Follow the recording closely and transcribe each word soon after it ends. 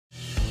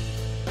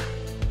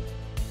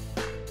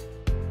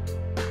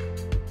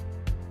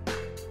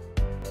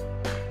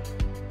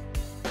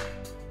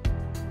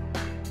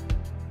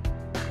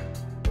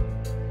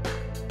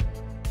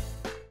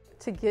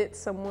to get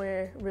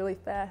somewhere really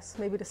fast,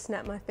 maybe to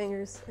snap my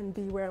fingers and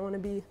be where I want to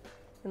be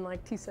in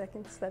like 2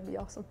 seconds. That'd be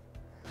awesome.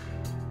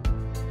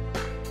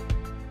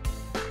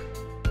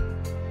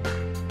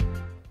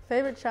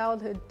 Favorite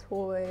childhood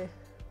toy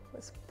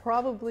was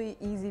probably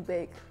Easy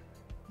Bake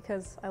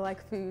because I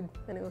like food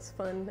and it was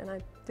fun and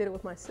I did it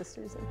with my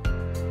sisters.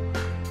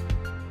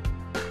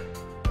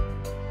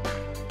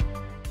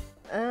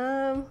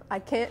 I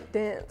can't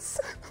dance.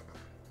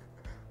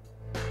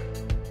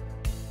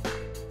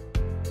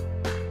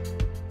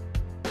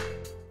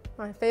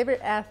 My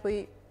favorite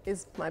athlete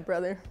is my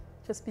brother,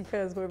 just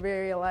because we're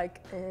very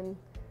alike and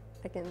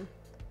I can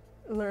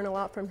learn a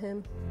lot from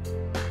him.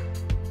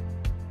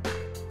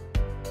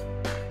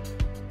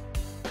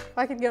 If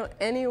I could go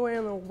anywhere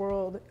in the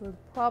world, it would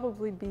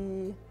probably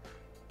be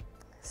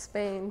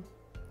Spain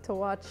to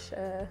watch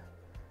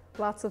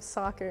lots of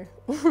soccer.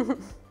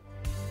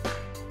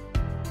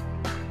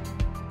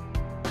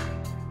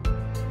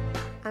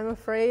 I'm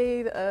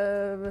afraid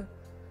of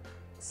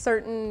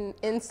certain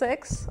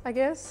insects, I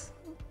guess.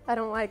 I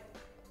don't like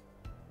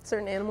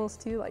certain animals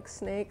too, like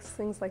snakes,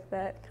 things like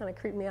that kind of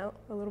creep me out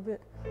a little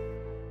bit.